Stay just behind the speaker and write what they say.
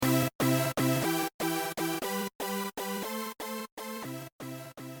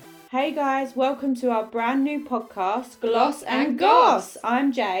Hey guys, welcome to our brand new podcast, Gloss and Goss.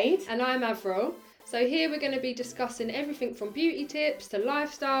 I'm Jade. And I'm Avril. So here we're going to be discussing everything from beauty tips to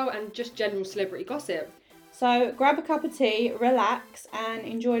lifestyle and just general celebrity gossip. So grab a cup of tea, relax and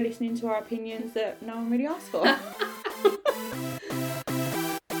enjoy listening to our opinions that no one really asked for.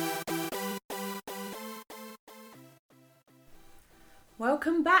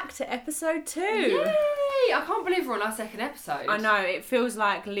 Welcome back to episode 2. Yay! I can't believe we're on our second episode. I know, it feels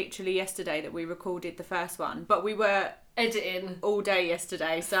like literally yesterday that we recorded the first one, but we were editing all day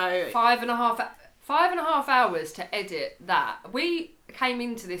yesterday, so 5.5 hours to edit that. We came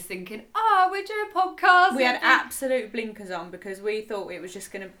into this thinking, we're doing a podcast. We had absolute blinkers on because we thought we were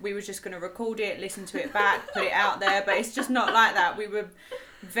just gonna record it, listen to it back, put it out there, but it's just not like that. We were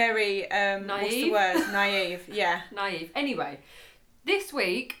very naive. What's the word? Naive. Yeah. Naive. Anyway, this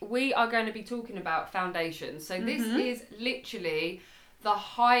week we are going to be talking about foundations. So this is literally the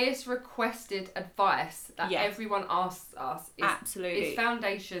highest requested advice that everyone asks us is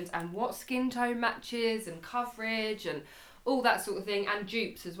foundations and what skin tone matches and coverage and all that sort of thing, and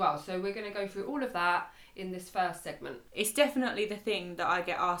dupes as well. So we're going to go through all of that in this first segment. It's definitely the thing that I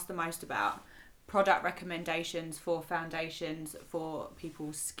get asked the most about. Product recommendations for foundations for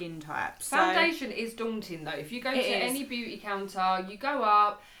people's skin types. Foundation is daunting though. If you go to any beauty counter, you go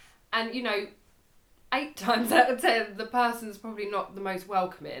up and 8 times out of 10 the person's probably not the most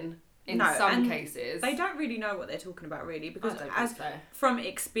welcoming in some cases. They don't really know what they're talking about really, because from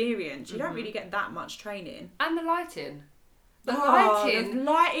experience you don't really get that much training. And the lighting. The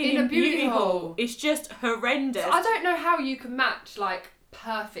lighting in a beauty hall. It's just horrendous. So I don't know how you can match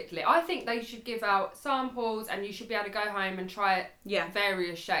perfectly. I think they should give out samples and you should be able to go home and try it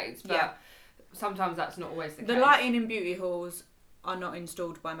various shades, but sometimes that's not always the case. The lighting in beauty halls are not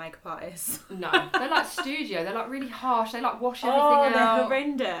installed by makeup artists. No, they're like studio. They're like really harsh. They wash everything out. They're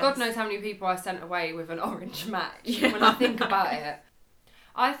horrendous. God knows how many people I sent away with an orange match when I think about it.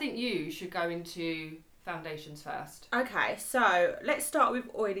 I think you should go into foundations first. Okay, so let's start with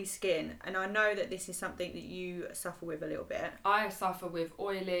oily skin, and I know that this is something that you suffer with a little bit. I suffer with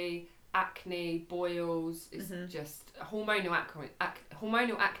oily, acne, boils. It's just hormonal acne.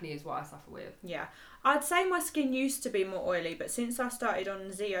 Hormonal acne is what I suffer with. Yeah, I'd say my skin used to be more oily, but since I started on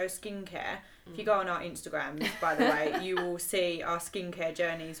Zeo skincare, if you go on our Instagrams, by the way, you will see our skincare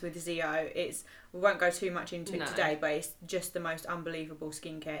journeys with Zeo. We won't go too much into it today, but it's just the most unbelievable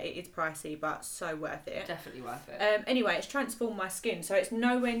skincare. It is pricey, but so worth it. Definitely worth it. Anyway, it's transformed my skin, so it's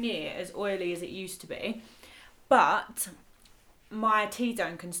nowhere near as oily as it used to be. But my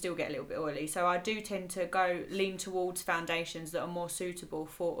T-zone can still get a little bit oily, so I do tend to lean towards foundations that are more suitable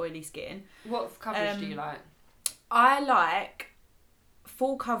for oily skin. What coverage do you like? I like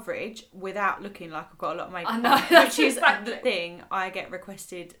full coverage without looking like I've got a lot of makeup know, on, which is the thing I get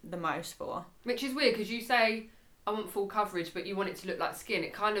requested the most for. Which is weird because you say I want full coverage, but you want it to look like skin.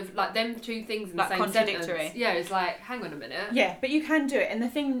 It kind of them two things in the same contradictory sentence. Yeah, it's like, hang on a minute. Yeah, but you can do it, and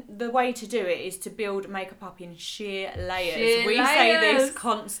the way to do it is to build makeup up in sheer layers. We say this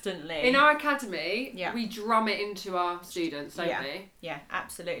constantly in our academy. Yeah. We drum it into our students, don't we? Yeah,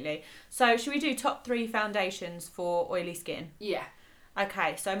 absolutely. So should we do top 3 foundations for oily skin? Yeah.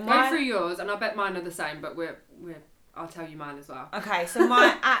 Okay, so go through yours, and I bet mine are the same, but I'll tell you mine as well. Okay, so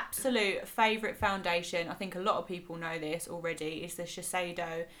my absolute favourite foundation, I think a lot of people know this already, is the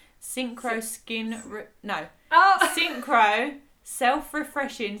Shiseido Synchro Synchro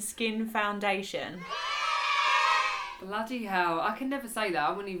Self-Refreshing Skin Foundation. Bloody hell, I can never say that.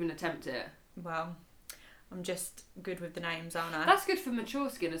 I wouldn't even attempt it. Well, I'm just good with the names, aren't I? That's good for mature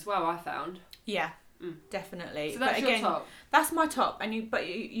skin as well, I found. Yeah. Definitely. So that's your top? That's my top, and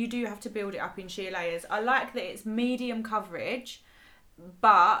you do have to build it up in sheer layers. I like that it's medium coverage,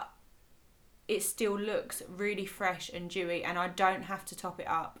 but it still looks really fresh and dewy, and I don't have to top it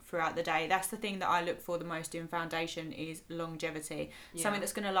up throughout the day. That's the thing that I look for the most in foundation is longevity. Yeah. Something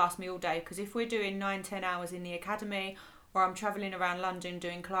that's going to last me all day, because if we're doing 9-10 hours in the academy or I'm travelling around London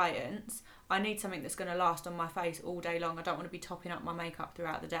doing clients, I need something that's going to last on my face all day long. I don't want to be topping up my makeup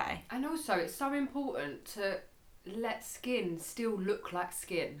throughout the day. And also, it's so important to let skin still look like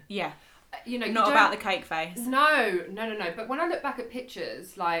skin. Yeah. Not about the cake face. No. But when I look back at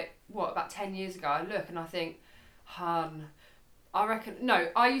pictures, about 10 years ago, I look and I think, hun, I reckon... No,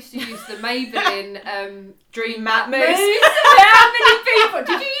 I used to use the Maybelline Dream Matte Mousse. How many people...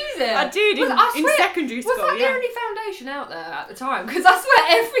 Did you use it? I did in secondary school, Was that the only foundation out there at the time? Because I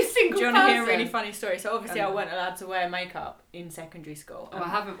swear every single person... Do you want to hear a really funny story? So obviously I weren't allowed to wear makeup in secondary school. I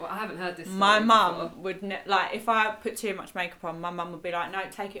haven't heard this story. My mum would... if I put too much makeup on, my mum would be like, no,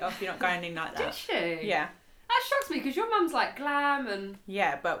 take it off, you're not going in like that. Did she? Yeah. That shocks me because your mum's like glam and...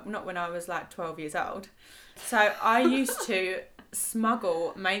 Yeah, but not when I was like 12 years old. So I used to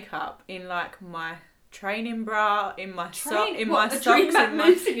smuggle makeup in like my training bra, in my socks, in my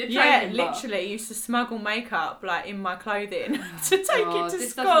yeah, literally used to smuggle makeup like in my clothing to take it to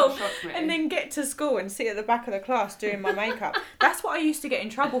school, and then get to school and sit at the back of the class doing my makeup. That's what I used to get in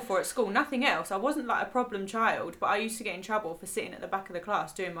trouble for at school. Nothing else. I wasn't like a problem child, but I used to get in trouble for sitting at the back of the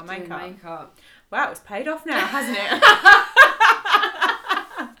class doing my makeup. Wow, it's paid off now, hasn't it?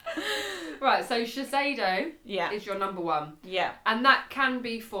 Right, so Shiseido is your number one. Yeah. And that can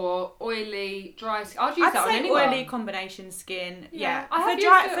be for oily, dry skin. I'd use that on anyone. Oily combination skin. Yeah.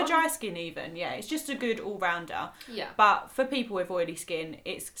 For dry skin even, yeah. It's just a good all-rounder. Yeah. But for people with oily skin,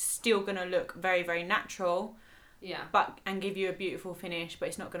 it's still going to look very, very natural. Yeah. And give you a beautiful finish, but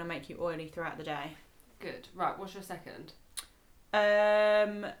it's not going to make you oily throughout the day. Good. Right, what's your second?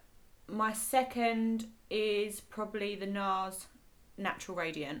 My second is probably the NARS Natural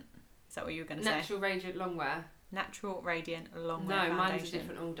Radiant. Is that what you were going to say? Natural Radiant Longwear. Natural Radiant Longwear No, foundation. mine's a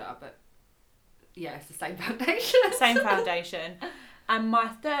different order, but yeah, it's the same foundation. Same foundation. And my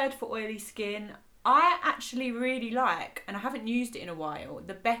third for oily skin, I actually really like, and I haven't used it in a while,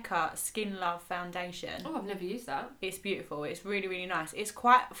 the Becca Skin Love foundation. Oh, I've never used that. It's beautiful. It's really, really nice. It's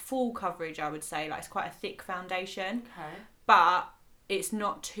quite full coverage, I would say. Like, it's quite a thick foundation. Okay. But it's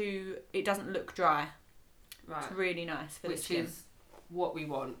not too... It doesn't look dry. Right. It's really nice for the skin. Which is what we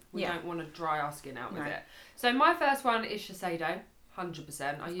want. We don't want to dry our skin out with No. it. So my first one is Shiseido,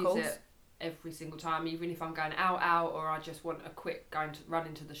 100%. I use course. it every single time, even if I'm going out or I just want a quick run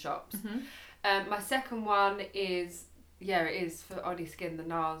into the shops. Mm-hmm. My second one is, it is for oily skin, the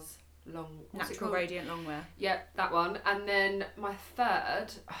NARS Natural Radiant Longwear. Yep, that one. And then my third,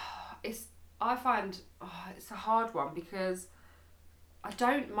 it's a hard one because I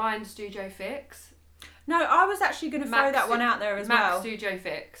don't mind Studio Fix. No, I was actually going to throw that one out there as well. Mac Studio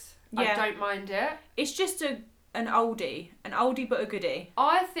Fix. Yeah. I don't mind it. It's just an oldie but a goodie.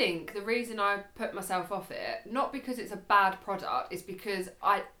 I think the reason I put myself off it, not because it's a bad product, is because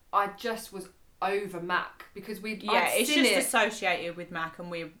I just was over Mac because it's just associated with Mac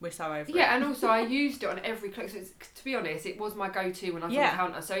and we're so over it. Yeah, and also I used it on every click. So to be honest, it was my go-to when I was on the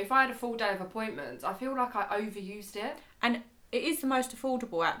counter. So if I had a full day of appointments, I feel like I overused it. And it is the most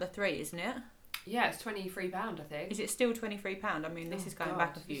affordable out of the three, isn't it? Yeah, it's £23, I think. Is it still £23? I mean, this is going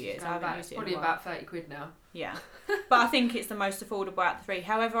back a few years. I haven't used it in a probably while. about £30 now. Yeah. But I think it's the most affordable out of the three.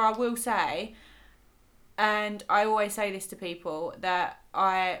 However, I will say, and I always say this to people, that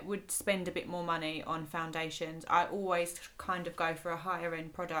I would spend a bit more money on foundations. I always kind of go for a higher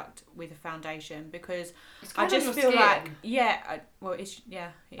end product with a foundation because I just feel like, that's what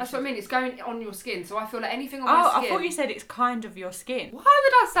I mean. It's going on your skin, so I feel like anything on my skin. I thought you said it's kind of your skin. Why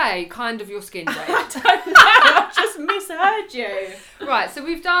would I say kind of your skin, Jane? I don't know. I just misheard you. Right, so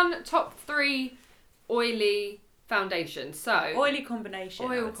we've done top 3 oily foundation. So oil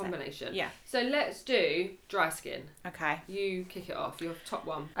combination. Yeah. So let's do dry skin. Okay. You kick it off. Your top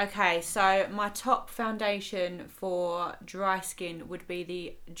one. Okay, so my top foundation for dry skin would be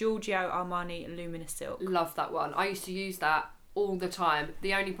the Giorgio Armani Luminous Silk. Love that one. I used to use that all the time.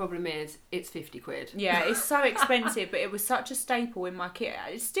 The only problem is it's £50. Yeah, it's so expensive, but it was such a staple in my kit.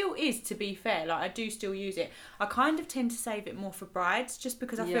 It still is, to be fair. Like, I do still use it. I kind of tend to save it more for brides just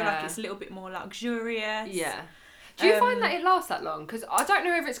because I feel like it's a little bit more luxurious. Yeah. Do you find that it lasts that long? Because I don't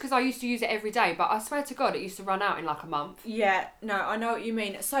know if it's because I used to use it every day, but I swear to God, it used to run out in like a month. Yeah, no, I know what you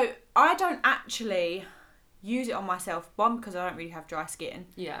mean. So I don't actually use it on myself. One, because I don't really have dry skin.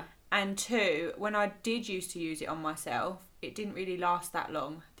 Yeah. And two, when I did used to use it on myself, it didn't really last that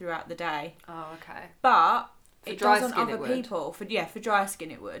long throughout the day. Oh, okay. But for it dry does on skin, other people. For dry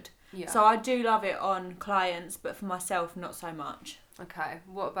skin it would. Yeah. So I do love it on clients, but for myself, not so much. Okay.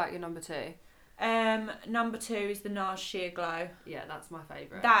 What about your number 2? Number 2 is the NARS Sheer Glow. Yeah, that's my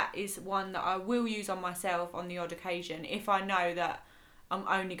favourite. That is one that I will use on myself on the odd occasion if I know that I'm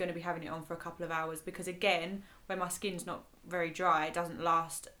only going to be having it on for a couple of hours, because again, when my skin's not very dry, it doesn't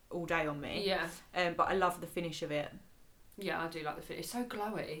last all day on me. Yeah. But I love the finish of it. Yeah, I do like the finish. It's so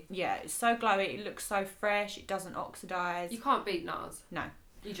glowy. Yeah, it's so glowy. It looks so fresh. It doesn't oxidise. You can't beat NARS. No.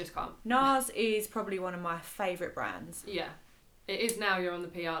 You just can't. NARS is probably one of my favourite brands. Yeah. It is now. You're on the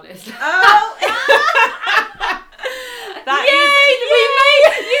PR list. Oh! You've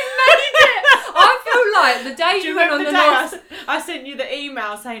made it! I feel like the day you went on the list, I sent you the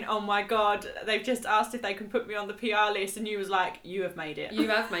email saying, oh my God, they've just asked if they can put me on the PR list, and you was like, you have made it. You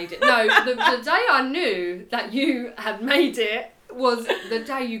have made it. No, the day I knew that you had made it was the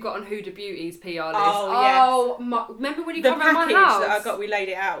day you got on Huda Beauty's PR list. Oh, yes. Remember when you the come around my package house? that I got, we laid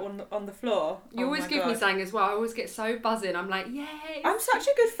it out on the floor. You always give me something as well. I always get so buzzing. I'm like, yeah. I'm such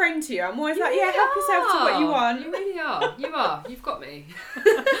a good friend to you. I'm always like, yeah, help yourself to what you want. You really are. You are. You've got me.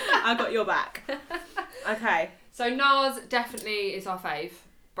 I got your back. Okay. So NARS definitely is our fave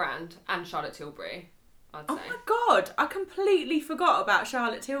brand, and Charlotte Tilbury, I'd say. Oh my God, I completely forgot about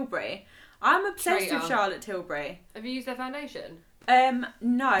Charlotte Tilbury. I'm obsessed with Charlotte Tilbury. Have you used their foundation?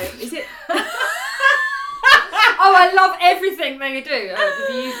 No. Is it... Oh, I love everything they do. Have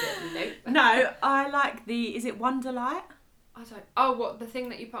you used it? Nope. No, I like is it Wonderlight? I don't... Oh, what, the thing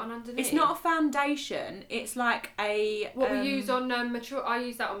that you put on underneath? It's not a foundation. It's like a... What we use on mature... I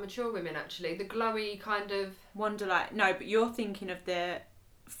use that on mature women, actually. The glowy kind of... Wonderlight. No, but you're thinking of the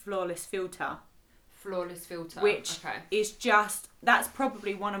Flawless Filter. Flawless Filter. Which is just... That's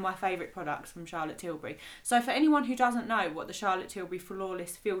probably one of my favourite products from Charlotte Tilbury. So for anyone who doesn't know what the Charlotte Tilbury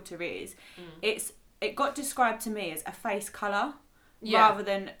Flawless Filter is, it got described to me as a face colour rather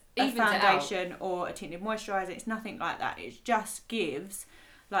than a foundation or a tinted moisturiser. It's nothing like that. It just gives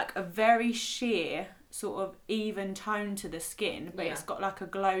like a very sheer sort of even tone to the skin, but it's got like a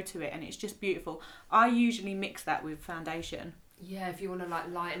glow to it and it's just beautiful. I usually mix that with foundation. Yeah, if you want to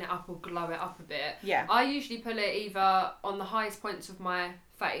like lighten it up or glow it up a bit. Yeah. I usually put it either on the highest points of my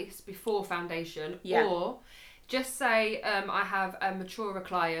face before foundation or just say I have a maturer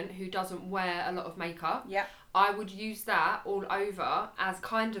client who doesn't wear a lot of makeup. Yeah. I would use that all over as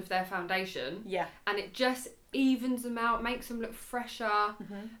kind of their foundation. Yeah. And it just evens them out, makes them look fresher.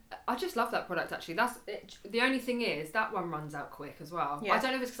 Mm-hmm. I just love that product actually. That's it. The only thing is that one runs out quick as well. Yeah. I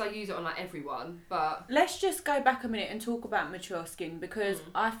don't know if it's because I use it on like everyone, but let's just go back a minute and talk about mature skin, because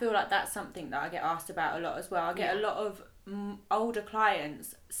I feel like that's something that I get asked about a lot as well. I get a lot of older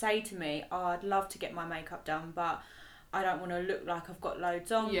clients say to me, oh, I'd love to get my makeup done, but I don't want to look like I've got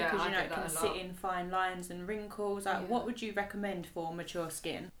loads on because you know it can sit in fine lines and wrinkles. Like, what would you recommend for mature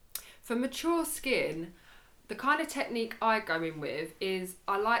skin? For mature skin, the kind of technique I go in with is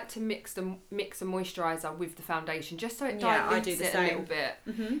I like to mix a moisturiser with the foundation just so it dilutes it a little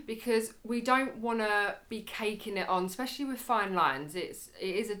bit, because we don't want to be caking it on, especially with fine lines. It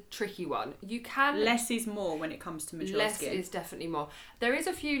is a tricky one. You can less is more when it comes to mature skin. Less is definitely more. There is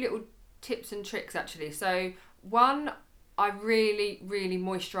a few little tips and tricks actually. So one, I really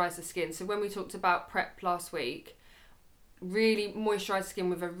moisturise the skin. So when we talked about prep last week, really moisturise skin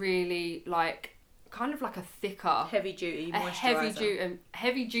with a really like kind of like a thicker heavy duty moisturiser.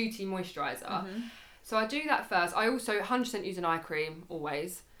 Heavy duty moisturiser. So I do that first. I also 100% use an eye cream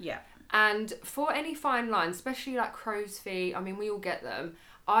always. Yeah. And for any fine lines, especially like crow's feet, I mean we all get them,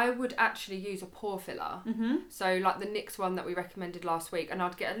 I would actually use a pore filler. So like the NYX one that we recommended last week, and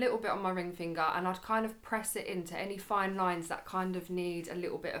I'd get a little bit on my ring finger and I'd kind of press it into any fine lines that kind of need a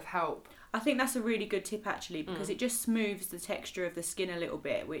little bit of help. I think that's a really good tip actually, because it just smooths the texture of the skin a little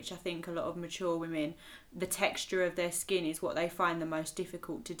bit, which I think a lot of mature women, the texture of their skin is what they find the most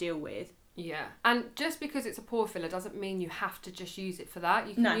difficult to deal with. Yeah, and just because it's a pore filler doesn't mean you have to just use it for that.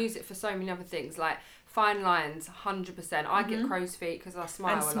 You can use it for so many other things, like fine lines, 100%. I get crow's feet because I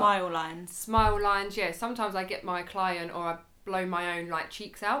smile a lot. Smile lines. Smile lines, yeah. Sometimes I get my client or I blow my own like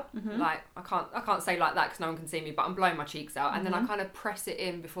cheeks out. Like I can't say like that because no one can see me, but I'm blowing my cheeks out, and then I kind of press it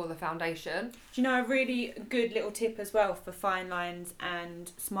in before the foundation. Do you know a really good little tip as well for fine lines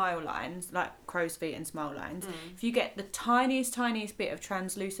and smile lines, like crow's feet and smile lines? If you get the tiniest bit of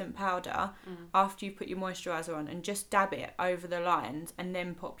translucent powder after you put your moisturiser on and just dab it over the lines and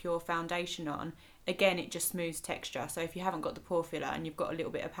then pop your foundation on, again, it just smooths texture. So if you haven't got the pore filler and you've got a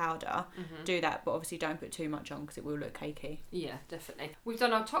little bit of powder, do that, but obviously don't put too much on because it will look cakey. Yeah, definitely. We've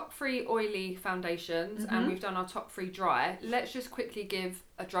done our top 3 oily foundations and we've done our top 3 dry. Let's just quickly give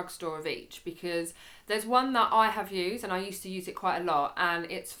a drugstore of each, because there's one that I have used and I used to use it quite a lot, and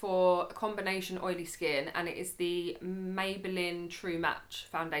it's for a combination oily skin, and it is the Maybelline True Match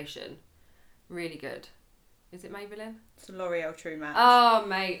foundation. Really good. Is it Maybelline? It's L'Oreal True Match. Oh,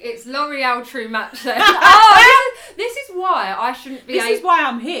 mate. It's L'Oreal True Match then. Oh, this is why I shouldn't be... This is why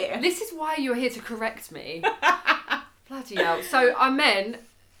I'm here. This is why you're here to correct me. Bloody hell. So I meant...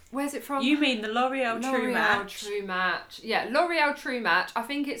 Where's it from? You mean the L'Oreal True Match? L'Oreal True Match. Yeah, L'Oreal True Match. I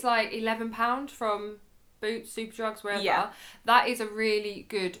think it's like £11 from Boots, Superdrugs, wherever. Yeah. That is a really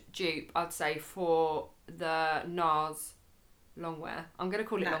good dupe, I'd say, for the NARS longwear. I'm going to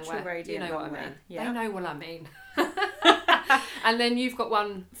call it Natural longwear. You know what I mean. Yeah. They know what I mean. And then you've got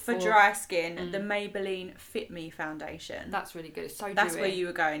one for dry skin, the Maybelline Fit Me foundation. That's really good. It's so That's dewy. where you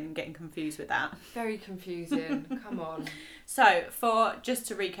were going and getting confused with that. Very confusing. Come on. So, just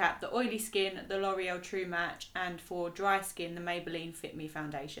to recap, the oily skin, the L'Oreal True Match, and for dry skin, the Maybelline Fit Me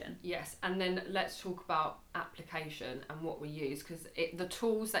foundation. Yes, and then let's talk about application and what we use, because the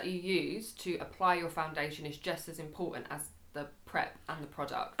tools that you use to apply your foundation is just as important as the prep and the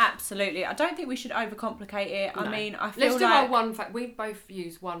product. Absolutely. I don't think we should overcomplicate it. No. I mean, I feel let's do our one. We both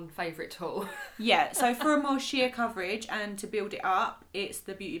use one favourite tool. Yeah. So for a more sheer coverage and to build it up, it's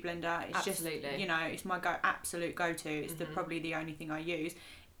the Beauty Blender. It's Absolutely. Just, it's my absolute go-to. It's probably the only thing I use.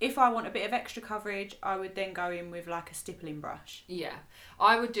 If I want a bit of extra coverage, I would then go in with like a stippling brush. Yeah,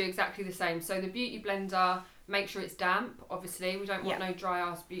 I would do exactly the same. So the Beauty Blender, make sure it's damp. Obviously, we don't want no dry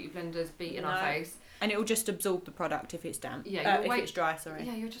ass Beauty Blenders beating our face. And it will just absorb the product if it's damp. Yeah, if it's dry, sorry.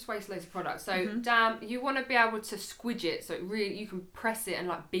 Yeah, you'll just waste loads of product. So damp, you want to be able to squidge it so you can press it and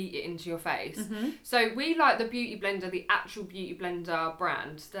like beat it into your face. So we like the Beauty Blender, the actual Beauty Blender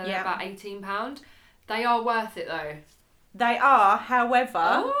brand. They're about £18. They are worth it though. They are,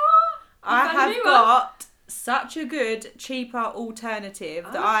 however, I have got such a good, cheaper alternative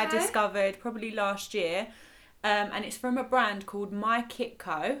that I discovered probably last year. And it's from a brand called My Kit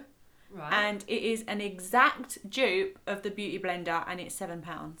Co. Right. And it is an exact dupe of the Beauty Blender and it's £7.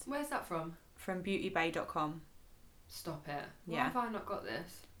 Where's that from? From beautybay.com. Stop it. Why have I not got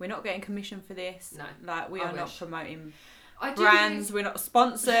this? We're not getting commission for this. No. Like, we are not promoting brands. We're not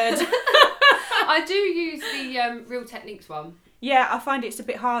sponsored. I do use the Real Techniques one. Yeah, I find it's a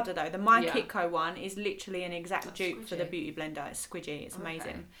bit harder though. The My Kit Co one is literally an exact dupe for the Beauty Blender. It's squidgy. It's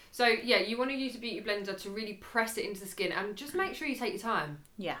amazing. So yeah, you want to use a Beauty Blender to really press it into the skin and just make sure you take your time.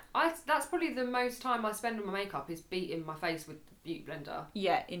 Yeah. That's probably the most time I spend on my makeup is beating my face with the Beauty Blender.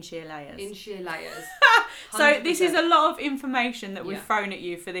 Yeah, in sheer layers. So this is a lot of information that we've thrown at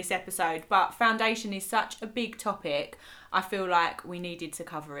you for this episode, but foundation is such a big topic. I feel like we needed to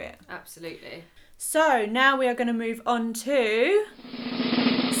cover it. Absolutely. So now we are going to move on to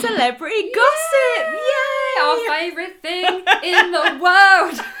celebrity gossip. Yay! Our favourite thing in the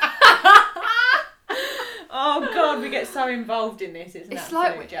world. Oh God, we get so involved in this. It's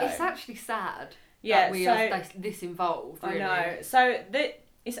like joke. It's actually sad. Yeah, that we are this involved. Really. I know. So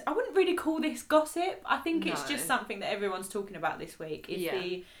I wouldn't really call this gossip. I think it's just something that everyone's talking about this week. It's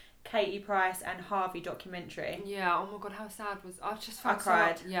the Katie Price and Harvey documentary. Yeah, oh my God, how sad was I? I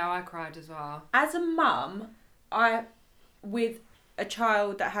cried. I cried as well. As a mum, with a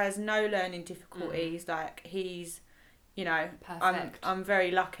child that has no learning difficulties, like he's, perfect. I'm very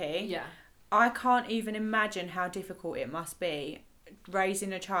lucky. Yeah. I can't even imagine how difficult it must be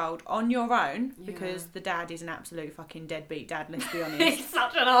raising a child on your own because the dad is an absolute fucking deadbeat dad, let's be honest. He's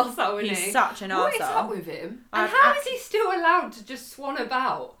such an arsehole, isn't he? He's such an arsehole. What is up with him? And how is he still allowed to just swan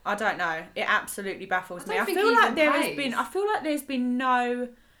about? I don't know. It absolutely baffles me. I feel like there's been no...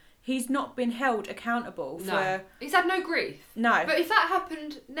 He's not been held accountable for... He's had no grief. No. But if that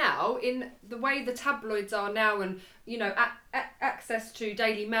happened now, in the way the tabloids are now and, access to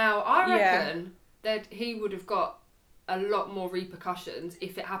Daily Mail, I reckon that he would have got a lot more repercussions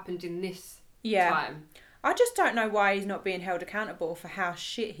if it happened in this time. I just don't know why he's not being held accountable for how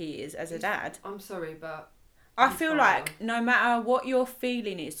shit he is as a dad. I'm sorry, but... I feel like no matter what your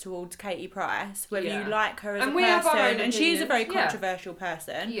feeling is towards Katie Price, whether you like her as a person, and she is a very controversial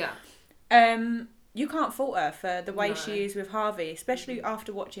person, you can't fault her for the way she is with Harvey, especially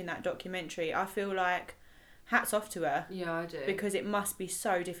after watching that documentary. I feel like hats off to her. Yeah, I do. Because it must be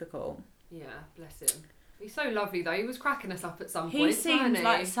so difficult. Yeah, bless him. He's so lovely though. He was cracking us up at some point. He seems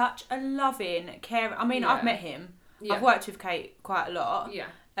like such a loving, caring... I mean, I've met him. Yeah. I've worked with Kate quite a lot. Yeah.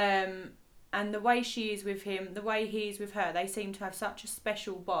 And the way she is with him, the way he's with her, they seem to have such a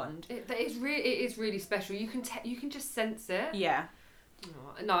special bond. It is really special. You can just sense it. Yeah.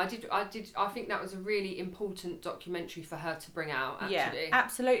 No, I think that was a really important documentary for her to bring out, actually. Yeah,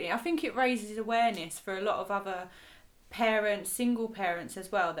 absolutely. I think it raises awareness for a lot of other parents, single parents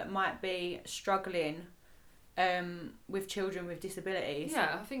as well, that might be struggling with children with disabilities.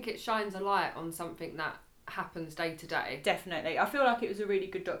 Yeah, I think it shines a light on something that happens day to day. Definitely. I feel like it was a really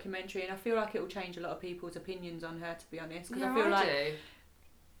good documentary, and I feel like it will change a lot of people's opinions on her, to be honest. Because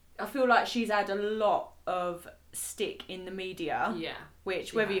I feel like she's had a lot of stick in the media. Yeah.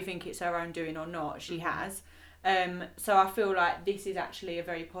 Which, whether you think it's her own doing or not, she has. So I feel like this is actually a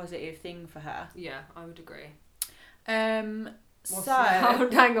very positive thing for her. Yeah, I would agree. Hang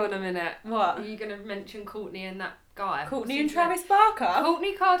on a minute. What? Are you going to mention Courtney and that guy. Courtney and Travis Barker.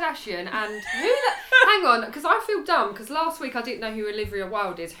 Kourtney Kardashian and who the... Hang on, because I feel dumb, because last week I didn't know who Olivia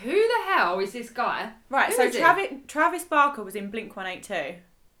Wilde is. Who the hell is this guy? Right, Who so is he? Travis Barker was in Blink-182.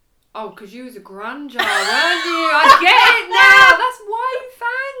 Oh, because you was a grunge, weren't you? I get it now. That's why you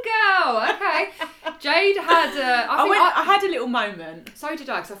fangirl. Okay. Jade had... I had a little moment. So did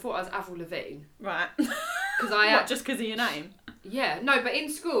I, because I thought I was Avril Lavigne. Right. Because just because of your name? Yeah, no, but in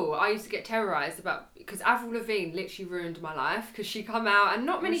school I used to get terrorised because Avril Lavigne literally ruined my life because she come out and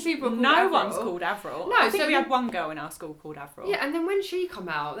not many people are called Avril. No one's called Avril. No, I think we had one girl in our school called Avril. Yeah, and then when she come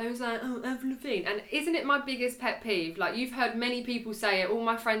out, they was like, oh, Avril Lavigne. And isn't it my biggest pet peeve? Like, you've heard many people say it, all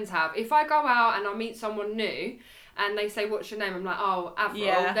my friends have. If I go out and I meet someone new and they say, what's your name? I'm like, oh, Avril.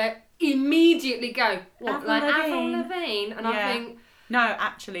 Yeah. They immediately go, what, Avril like Lavigne. Avril Lavigne? And I think... No,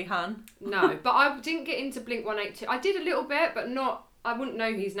 actually, hun. No, but I didn't get into Blink-182. I did a little bit, but not... I wouldn't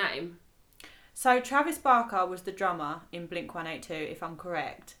know his name. So Travis Barker was the drummer in Blink-182, if I'm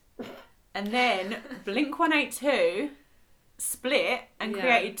correct. And then Blink-182 split and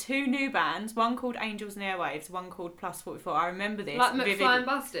created two new bands, one called Angels and Airwaves, one called Plus 44. I remember this. Like McFly and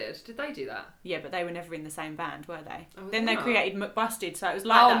Busted. Did they do that? Yeah, but they were never in the same band, were they? Oh, then they not? created McBusted, so it was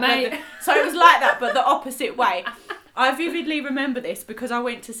like that. Mate. So it was like that, but the opposite way. I vividly remember this because I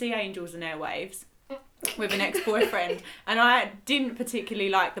went to see Angels and Airwaves with an ex-boyfriend, and I didn't particularly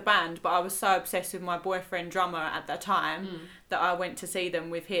like the band, but I was so obsessed with my boyfriend drummer at that time that I went to see them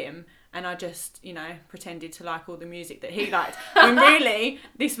with him, and I just, pretended to like all the music that he liked. When really,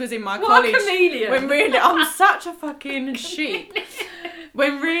 this was in my college. What a chameleon. When really, I'm such a fucking sheep.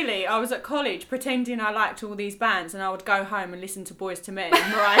 When really, I was at college pretending I liked all these bands, and I would go home and listen to Boyz II Men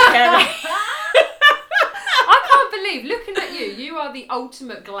and Mariah Carey. I can't believe, looking at you, you are the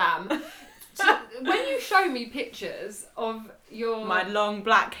ultimate glam. So when you show me pictures of my long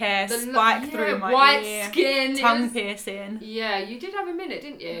black hair spiked through my white ear, skin, tongue piercing. Yeah, you did have a minute,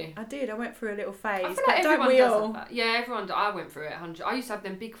 didn't you? I did. I went through a little phase. I feel like everyone don't we does all? that. Yeah, everyone. I went through it. I used to have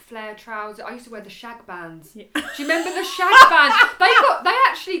them big flare trousers. I used to wear the shag bands. Yeah. Do you remember the shag bands? They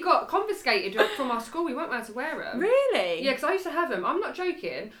actually got confiscated from our school. We weren't allowed to wear them. Really? Yeah, because I used to have them. I'm not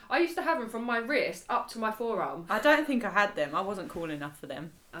joking. I used to have them from my wrist up to my forearm. I don't think I had them. I wasn't cool enough for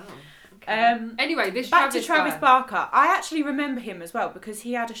them. Oh. Okay. Anyway, back to Travis Barker. I actually remember him as well because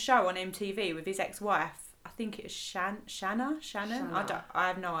he had a show on MTV with his ex-wife. I think it was Shannon. I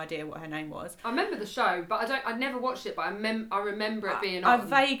have no idea what her name was. I remember the show, but I never watched it. But I remember it being on. I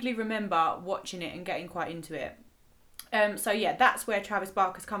vaguely remember watching it and getting quite into it. So yeah, that's where Travis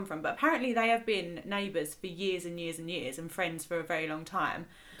Barker's come from. But apparently they have been neighbours for years and years and years and friends for a very long time.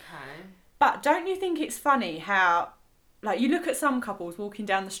 Okay. But don't you think it's funny how, like, you look at some couples walking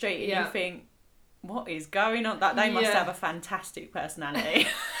down the street and you think, what is going on? That they must have a fantastic personality.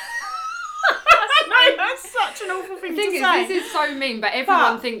 That's such an awful thing to say. This is so mean, but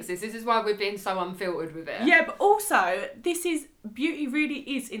everyone thinks this. This is why we're being so unfiltered with it. Yeah, but also, beauty really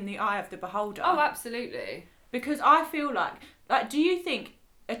is in the eye of the beholder. Oh, absolutely. Because I feel like, do you think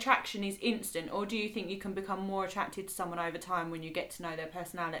attraction is instant, or do you think you can become more attracted to someone over time when you get to know their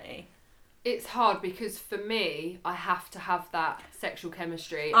personality? It's hard because for me, I have to have that sexual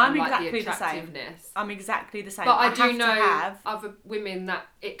chemistry I'm and exactly the attractiveness. I'm exactly the same. But I do know other women that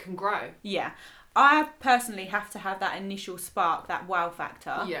it can grow. Yeah. I personally have to have that initial spark, that wow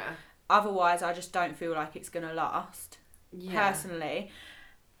factor. Yeah. Otherwise, I just don't feel like it's going to last, personally.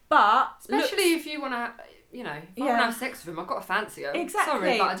 But especially if you want to, if I want to have sex with him, I've got to fancy her. Exactly.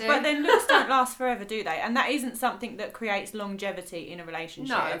 Sorry, but I do. But then looks don't last forever, do they? And that isn't something that creates longevity in a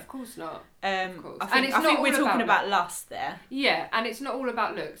relationship. No, of course not. Of course. I think we're talking about lust there. Yeah, and it's not all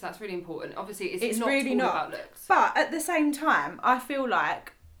about looks. That's really important. Obviously, it's not really all about looks. But at the same time, I feel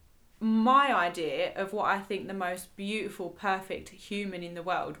like my idea of what I think the most beautiful, perfect human in the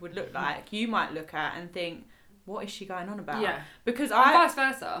world would look like, you might look at and think, what is she going on about? Yeah. Because vice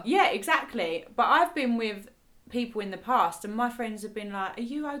versa. Yeah, exactly. But I've been with people in the past and my friends have been like, are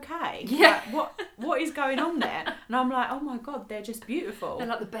you okay? Yeah. Like, what is going on there? And I'm like, oh my God, they're just beautiful. They're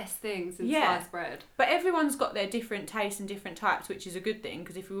like the best things in sliced bread. But everyone's got their different tastes and different types, which is a good thing,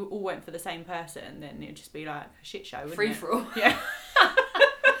 because if we all went for the same person, then it'd just be like a shit show, wouldn't it? Free for all. Yeah.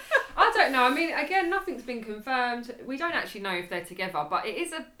 I don't know. I mean, again, nothing's been confirmed. We don't actually know if they're together, but it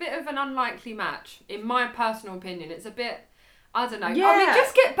is a bit of an unlikely match, in my personal opinion. It's a bit, I don't know. Yeah. I mean,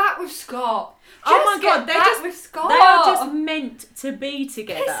 just get back with Scott. Oh my God, with Scott. They are just meant to be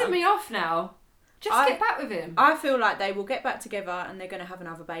together. Pissing me off now. Just get back with him. I feel like they will get back together and they're going to have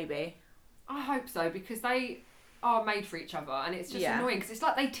another baby. I hope so, because they are made for each other, and it's just annoying because it's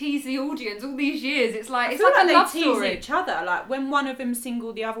like they tease the audience all these years. It's like a love story. They tease each other. Like when one of them's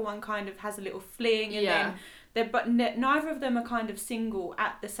single, the other one kind of has a little fling, and then neither of them are kind of single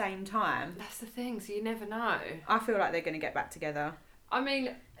at the same time. That's the thing, so you never know. I feel like they're going to get back together. I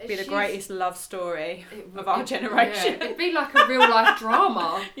mean, be the greatest love story of our generation. Yeah, it'd be like a real life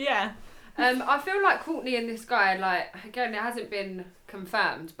drama. Yeah. I feel like Courtney and this guy, like, again, it hasn't been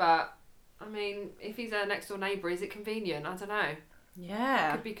confirmed, but I mean, if he's a next door neighbour, is it convenient? I don't know.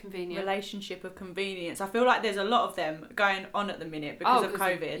 Yeah. Could be convenient. Relationship of convenience. I feel like there's a lot of them going on at the minute because of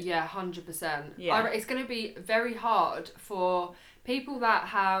COVID. Yeah, 100%. Yeah. It's going to be very hard for people that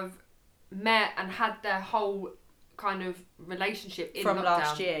have met and had their whole kind of relationship in from lockdown.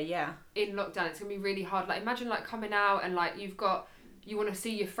 Last year, yeah. In lockdown, it's going to be really hard. Like, imagine like coming out and like you want to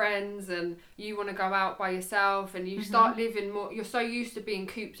see your friends and you want to go out by yourself and you start living more. You're so used to being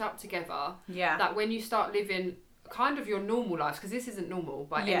cooped up together. Yeah. That when you start living kind of your normal lives, because this isn't normal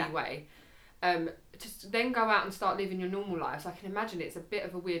by any way, to then go out and start living your normal lives, I can imagine it's a bit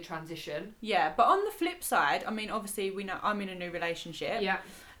of a weird transition. Yeah, but on the flip side, I mean, obviously we know I'm in a new relationship. Yeah.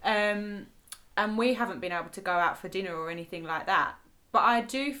 And we haven't been able to go out for dinner or anything like that. But I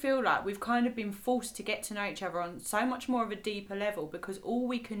do feel like we've kind of been forced to get to know each other on so much more of a deeper level because all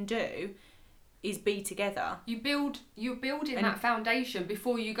we can do is be together. You're building that foundation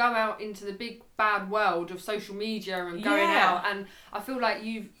before you go out into the big bad world of social media and going out, and I feel like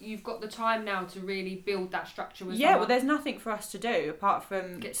you've got the time now to really build that structure with someone. Well, there's nothing for us to do apart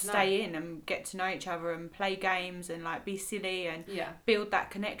from stay in and get to know each other and play games and like be silly and build that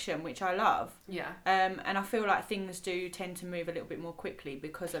connection, which I love. And I feel like things do tend to move a little bit more quickly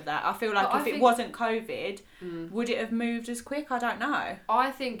because of that. I feel like if it wasn't COVID, would it have moved as quick? I don't know. I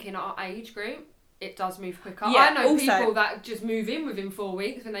think in our age group it does move quicker. Yeah, I know people that just move in within 4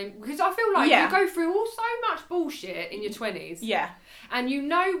 weeks because I feel like you go through so much bullshit in your 20s. Yeah. And you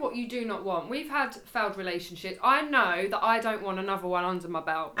know what you do not want. We've had failed relationships. I know that I don't want another one under my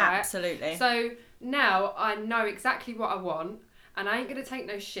belt, right? Absolutely. So now I know exactly what I want and I ain't going to take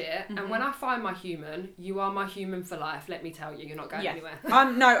no shit. And when I find my human, you are my human for life. Let me tell you, you're not going anywhere.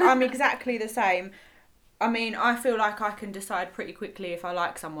 I'm exactly the same. I mean, I feel like I can decide pretty quickly if I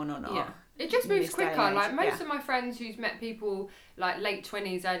like someone or not. Yeah. It just moves quicker. Like most of my friends who's met people like late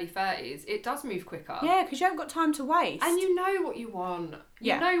 20s, early 30s, it does move quicker. Yeah, because you haven't got time to waste. And you know what you want.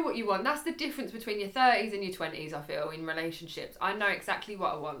 You know what you want. That's the difference between your 30s and your 20s, I feel, in relationships. I know exactly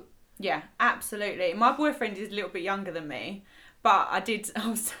what I want. Yeah, absolutely. My boyfriend is a little bit younger than me. But I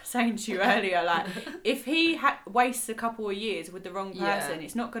was saying to you earlier, like, if he wastes a couple of years with the wrong person,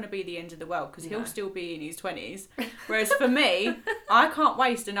 it's not going to be the end of the world because he'll still be in his 20s. Whereas for me, I can't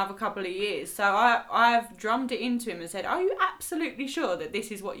waste another couple of years. So I've drummed it into him and said, are you absolutely sure that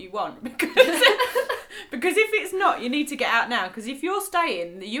this is what you want? Because if it's not, you need to get out now. Because if you're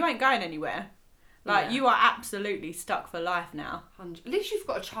staying, you ain't going anywhere. Like, you are absolutely stuck for life now. At least you've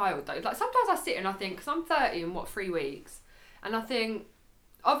got a child, though. Like, sometimes I sit and I think, because I'm 30 in, 3 weeks? And I think,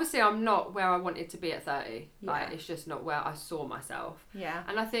 obviously, I'm not where I wanted to be at 30. Like, it's just not where I saw myself. Yeah.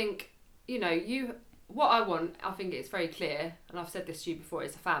 And I think, what I want, I think it's very clear, and I've said this to you before,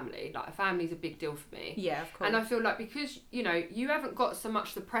 is a family. Like, a family's a big deal for me. Yeah, of course. And I feel like because, you haven't got so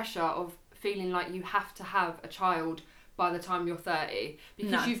much the pressure of feeling like you have to have a child by the time you're 30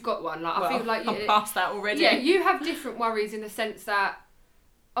 because you've got one. Like, I feel like I'm past that already. Yeah, you have different worries in the sense that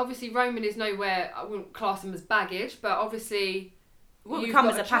obviously Roman is nowhere. I wouldn't class him as baggage, but obviously you come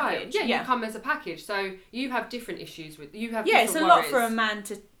as a package. Yeah, you come as a package. So you have different issues with you have. Yeah, it's a worries. lot for a man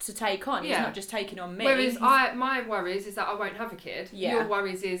to take on. He's not just taking on me. Whereas my worries is that I won't have a kid. Yeah. Your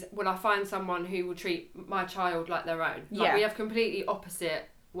worries is will I find someone who will treat my child like their own? Like we have completely opposite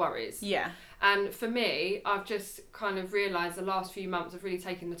worries. Yeah. And for me, I've just kind of realised the last few months I've really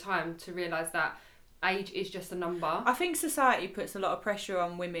taken the time to realise that age is just a number. I think society puts a lot of pressure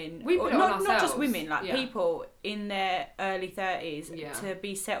on women. We put it on ourselves. Not just women, like people in their early 30s to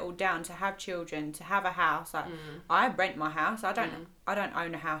be settled down, to have children, to have a house. Like I rent my house. I don't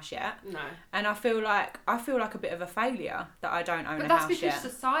own a house yet. No. And I feel like a bit of a failure that I don't own a house yet. But that's because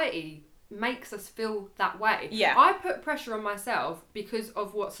society makes us feel that way. Yeah. I put pressure on myself because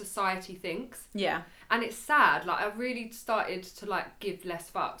of what society thinks. Yeah. And it's sad. Like, I've really started to, give less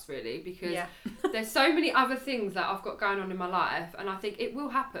fucks, really, because there's so many other things that I've got going on in my life, and I think it will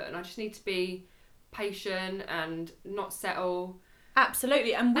happen. I just need to be patient and not settle.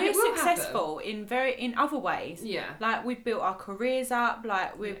 Absolutely, and we're successful in other ways. Yeah. Like, we've built our careers up,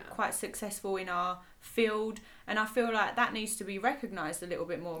 like, we're quite successful in our field, and I feel like that needs to be recognised a little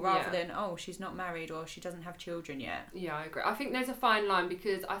bit more rather than, oh, she's not married or she doesn't have children yet. Yeah, I agree. I think there's a fine line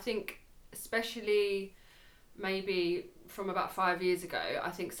because I think especially maybe from about 5 years ago, I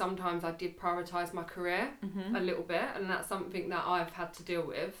think sometimes I did prioritise my career a little bit, and that's something that I've had to deal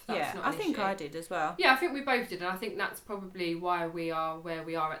with. That's not an I think issue. I did as well. Yeah, I think we both did, and I think that's probably why we are where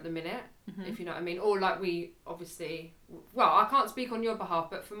we are at the minute, if you know what I mean. Or like we obviously, well, I can't speak on your behalf,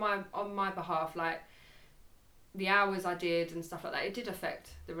 but on my behalf, like the hours I did and stuff like that, it did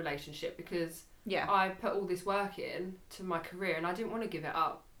affect the relationship because I put all this work in to my career and I didn't want to give it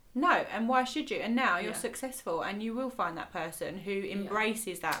up. No, and why should you? And now you're successful, and you will find that person who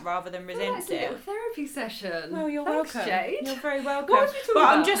embraces that rather than resents it. it. It's a little therapy session. Well, you're Thanks, welcome. Jade. You're very welcome. What was we talking But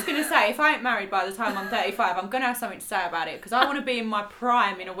about? I'm just going to say, if I ain't married by the time I'm 35, I'm going to have something to say about it because I want to be in my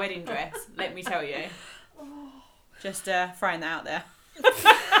prime in a wedding dress. Let me tell you. Just throwing that out there.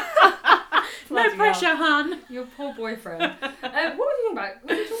 No pressure, hun. Your poor boyfriend. What were we talking about?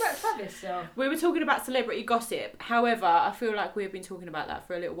 Were we talking about Travis still? We were talking about celebrity gossip. However, I feel like we've been talking about that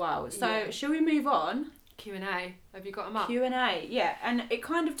for a little while. So, shall we move on? Q&A. Have you got them up? Q&A, yeah. And it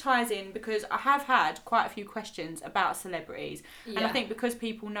kind of ties in because I have had quite a few questions about celebrities. Yeah. And I think because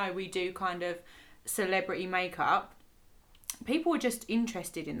people know we do kind of celebrity makeup, people are just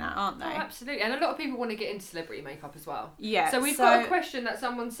interested in that, aren't they? Oh, absolutely. And a lot of people want to get into celebrity makeup as well. Yeah. So we've got a question that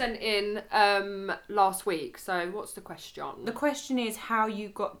someone sent in last week. So what's the question? The question is how you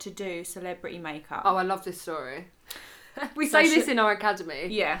got to do celebrity makeup. Oh, I love this story. We say this in our academy.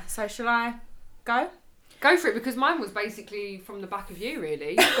 Yeah. So shall I go? Go for it, because mine was basically from the back of you,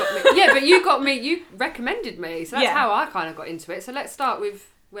 really. You got me. Yeah, but you recommended me. So that's how I kind of got into it. So let's start with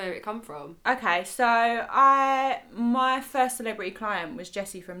where it come from. Okay, so my first celebrity client was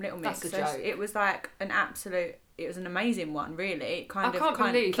Jessie from Little Mix. That's a joke. It was like it was an amazing one, really. It kind of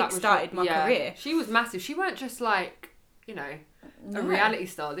believe kick-started my career. She was massive. She weren't just like, a reality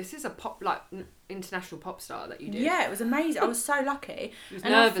star. This is a international pop star that you did. Yeah, it was amazing. I was so lucky. You was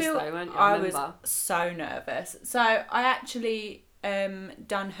nervous though, weren't you? I was so nervous. So I actually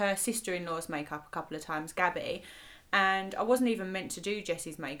done her sister-in-law's makeup a couple of times, Gabby. And I wasn't even meant to do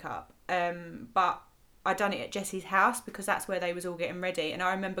Jessie's makeup, but I done it at Jessie's house because that's where they was all getting ready. And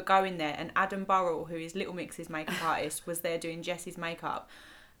I remember going there, and Adam Burrell, who is Little Mix's makeup artist, was there doing Jessie's makeup.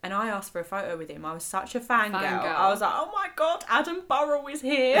 And I asked for a photo with him. I was such a fangirl. I was like, oh my God, Adam Burrell is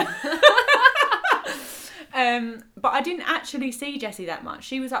here. But I didn't actually see Jessie that much.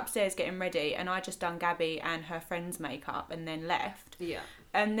 She was upstairs getting ready, and I just done Gabby and her friend's makeup and then left. Yeah.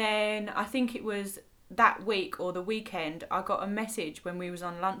 And then I think it was that week or the weekend, I got a message when we was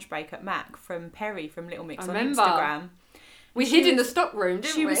on lunch break at Mac from Perry from Little Mix on Instagram. We hid in the stock room,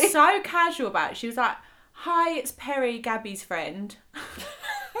 didn't we? She was so casual about it. She was like, hi, it's Perry, Gabby's friend.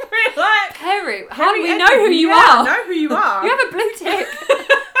 We're like, Perry, how do we know who you are? I know who you are. You have a blue tick.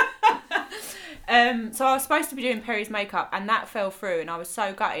 So I was supposed to be doing Perry's makeup, and that fell through, and I was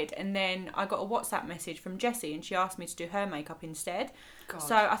so gutted. And then I got a WhatsApp message from Jessie, and she asked me to do her makeup instead. God.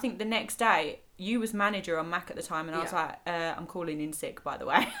 So I think the next day, you was manager on Mac at the time, and I was like, I'm calling in sick, by the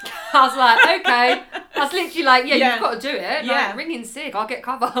way. I was like, okay. I was literally like, you've got to do it. Like, ring in sick, I'll get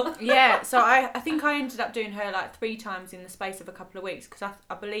cover. Yeah, so I think I ended up doing her like 3 times in the space of a couple of weeks, because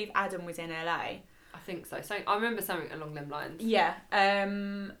I believe Adam was in LA. I think so. So I remember something along them lines. Yeah.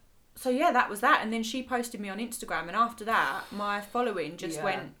 So yeah, that was that. And then she posted me on Instagram, and after that, my following just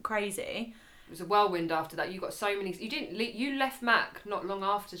went crazy. It was a whirlwind after that. You got so many. You left Mac not long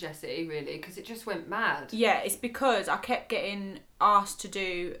after Jessie, really, because it just went mad. Yeah, it's because I kept getting asked to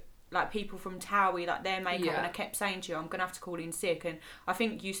do like people from Towie, like their makeup, and I kept saying to you, I'm gonna have to call in sick. And I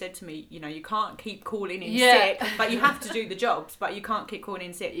think you said to me, you can't keep calling in sick, but you have to do the jobs, but you can't keep calling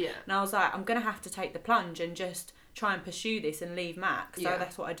in sick. Yeah. And I was like, I'm gonna have to take the plunge and just try and pursue this and leave Mac. So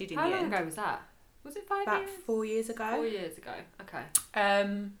that's what I did in the end. How long ago was that? Was it 5 years? About 4 years ago. 4 years ago. Okay.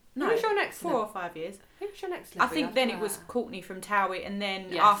 No, who was your next 4 or 5 years. Who was your next I think then it was Courtney from Towie, and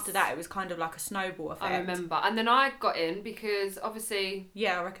then after that it was kind of like a snowball effect. I remember. And then I got in because obviously...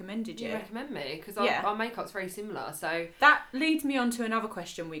 Yeah, I recommended you. You recommend me because our makeup's very similar, so... That leads me on to another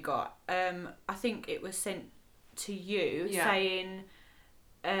question we got. I think it was sent to you saying...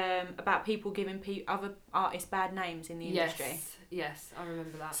 about people giving other artists bad names in the industry. Yes, I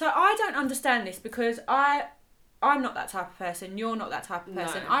remember that. So I don't understand this because I'm not that type of person, you're not that type of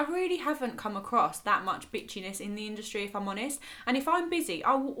person. No. I really haven't come across that much bitchiness in the industry, if I'm honest. And if I'm busy,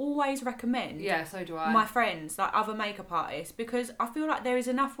 I will always recommend so do I. My friends, like other makeup artists, because I feel like there is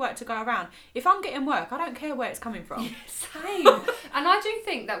enough work to go around. If I'm getting work, I don't care where it's coming from. Same. And I do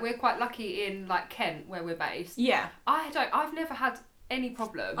think that we're quite lucky in like Kent, where we're based. Yeah. I've never had any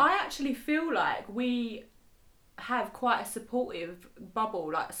problem. I actually feel like we have quite a supportive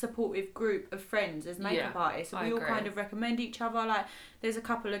bubble, like a supportive group of friends as makeup artists. And we all kind of recommend each other. Like, there's a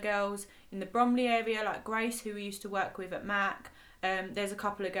couple of girls in the Bromley area, like Grace, who we used to work with at Mac. There's a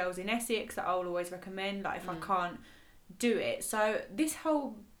couple of girls in Essex that I'll always recommend, like if I can't do it. So this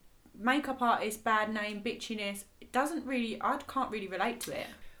whole makeup artist bad name bitchiness, I can't really relate to it.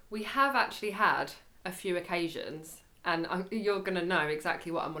 We have actually had a few occasions, and you're going to know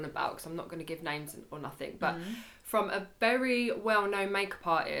exactly what I'm on about because I'm not going to give names or nothing, but from a very well-known makeup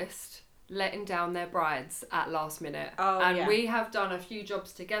artist letting down their brides at last minute. We have done a few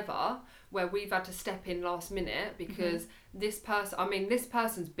jobs together where we've had to step in last minute because this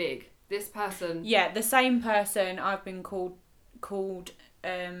person's big. This person... Yeah, the same person I've been called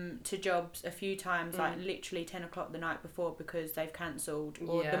to jobs a few times, like literally 10 o'clock the night before because they've cancelled,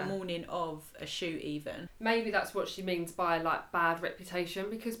 or the morning of a shoot even. Maybe that's what she means by like bad reputation,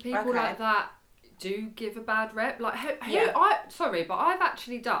 because people like that do give a bad rep. Like but I've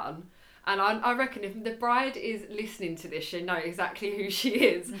actually done, and I reckon if the bride is listening to this, she'll know exactly who she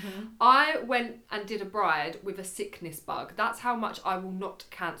is. I went and did a bride with a sickness bug. That's how much I will not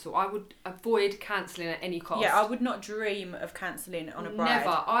cancel. I would avoid cancelling at any cost. Yeah, I would not dream of cancelling on a bride.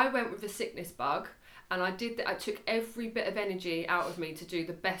 Never. I went with a sickness bug, and I took every bit of energy out of me to do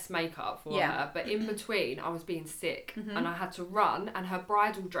the best makeup for her. But in between, I was being sick, and I had to run, and her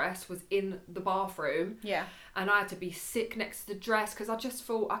bridal dress was in the bathroom. Yeah. And I had to be sick next to the dress because I just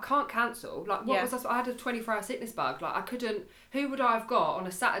thought, I can't cancel. Like, what was I had a 24-hour sickness bug. Like, I couldn't... Who would I have got on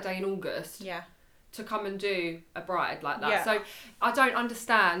a Saturday in August to come and do a bride like that? Yeah. So, I don't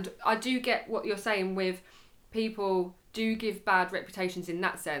understand. I do get what you're saying with people do give bad reputations in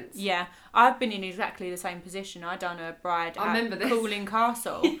that sense. Yeah. I've been in exactly the same position. I done a bride at Cooling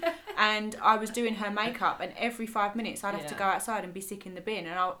Castle and I was doing her makeup, and every 5 minutes I'd have to go outside and be sick in the bin,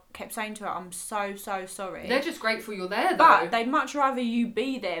 and I kept saying to her, I'm so sorry. They're just grateful you're there though. But they'd much rather you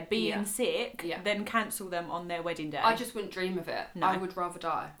be there being sick than cancel them on their wedding day. I just wouldn't dream of it. No. I would rather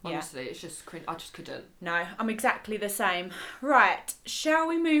die. Honestly, it's just cringe. I just couldn't. No, I'm exactly the same. Right, shall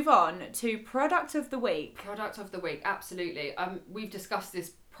we move on to product of the week? Product of the week, absolutely. We've discussed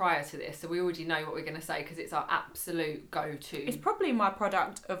this prior to this, so we already know what we're going to say because it's our absolute go-to. It's probably my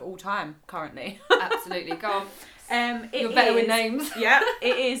product of all time currently. Absolutely, go on. You're better with names. Yeah,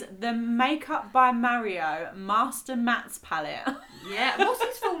 it is the Makeup by Mario Master Mattes palette. Yeah, what's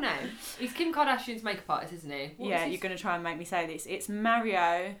his full name? He's Kim Kardashian's makeup artist, isn't he? You're going to try and make me say this. It's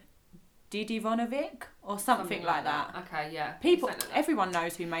Mario Didivonovic or something like that. Okay, yeah. Everyone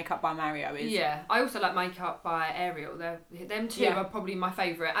knows who Makeup by Mario is. Yeah, I also like Makeup by Ariel. Them two are probably my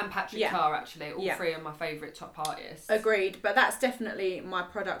favourite, and Patrick Carr actually. All three are my favourite top artists. Agreed, but that's definitely my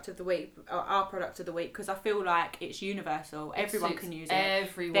product of the week, or our product of the week, because I feel like it's universal. Everyone can use it.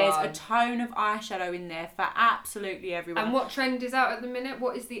 Everyone. There's a tone of eyeshadow in there for absolutely everyone. And what trend is out at the minute?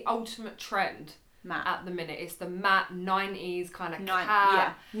 What is the ultimate trend? Matte. At the minute, it's the matte 90s kind of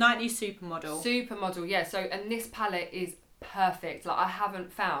 90s supermodel. Yeah. So, and this palette is perfect. Like, I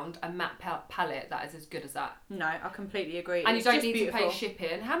haven't found a matte palette that is as good as that. No, I completely agree. And you don't need to pay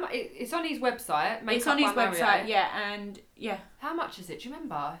shipping. How much? It's on his website. It's on his website. How much is it? Do you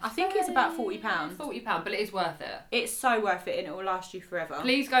remember? I think it's about £40. £40, but it is worth it. It's so worth it, and it will last you forever.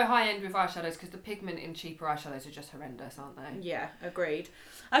 Please go high end with eyeshadows, because the pigment in cheaper eyeshadows are just horrendous, aren't they? Yeah, agreed.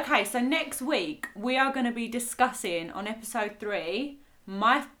 Okay, so next week we are going to be discussing on episode 3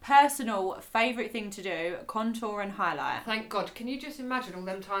 my personal favourite thing to do, contour and highlight. Thank God. Can you just imagine all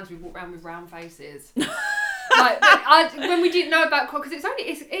them times we walk around with round faces? When we didn't know about, because it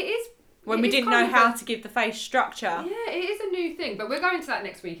is. When we didn't know how to give the face structure. Yeah, it is a new thing, but we're going to that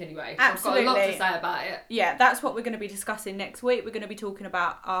next week anyway. So Absolutely. I've got a lot to say about it. Yeah, that's what we're going to be discussing next week. We're going to be talking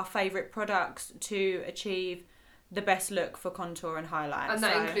about our favourite products to achieve the best look for contour and highlight. And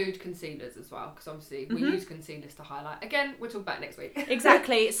that include concealers as well, because obviously we use concealers to highlight. Again, we'll talk about it next week.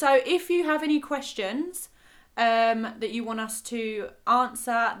 Exactly. So if you have any questions that you want us to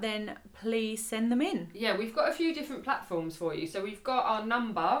answer, then please send them in. Yeah, we've got a few different platforms for you. So we've got our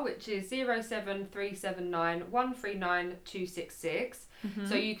number, which is 07379 139 266.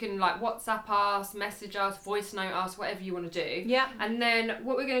 So you can WhatsApp us, message us, voice note us, whatever you want to do. Yeah. And then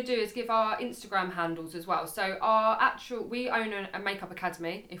what we're going to do is give our Instagram handles as well. So we own a makeup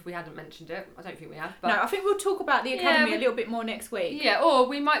academy, if we hadn't mentioned it. I don't think we have. But no, I think we'll talk about the academy a little bit more next week. Yeah, or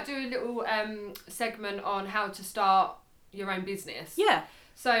we might do a little segment on how to start your own business. Yeah.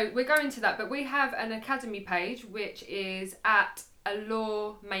 So we're going to that, but we have an academy page, which is at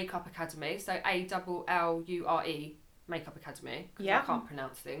Allure Makeup Academy. So ALLURE Makeup Academy, because I can't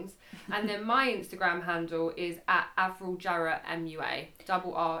pronounce things. And then my Instagram handle is at Avril Jarrett MUA,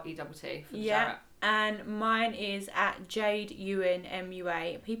 RRETT for Jarrett. And mine is at Jade Ewan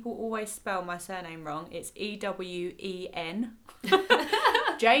MUA. People always spell my surname wrong. It's EWEN.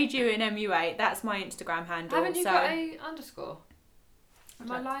 Jade Ewan MUA. That's my Instagram handle. Haven't you got a underscore?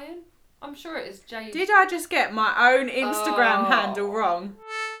 Am I lying? I'm sure it is Jade. Did I just get my own Instagram handle wrong?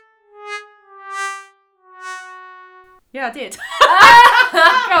 Yeah, I did.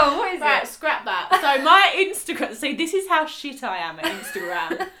 Go on, what is Right, it? scrap that. So my Instagram... See, this is how shit I am at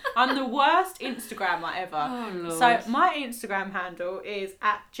Instagram. I'm the worst Instagrammer ever. Oh, Lord. So my Instagram handle is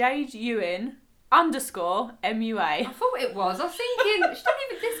at Jade Ewan _MUA. I thought it was. I was thinking,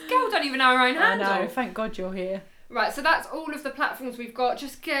 this girl don't even know her own handle. I know, thank God you're here. Right, so that's all of the platforms we've got.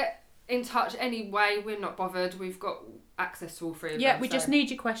 Just get in touch anyway. We're not bothered. We've got access to all three of them. Yeah, we just need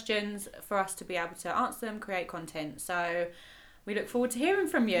your questions for us to be able to answer them, create content. So we look forward to hearing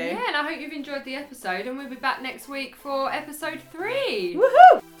from you. Yeah, and I hope you've enjoyed the episode, and we'll be back next week for episode 3.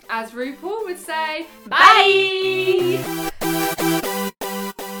 Woohoo! As RuPaul would say, Bye!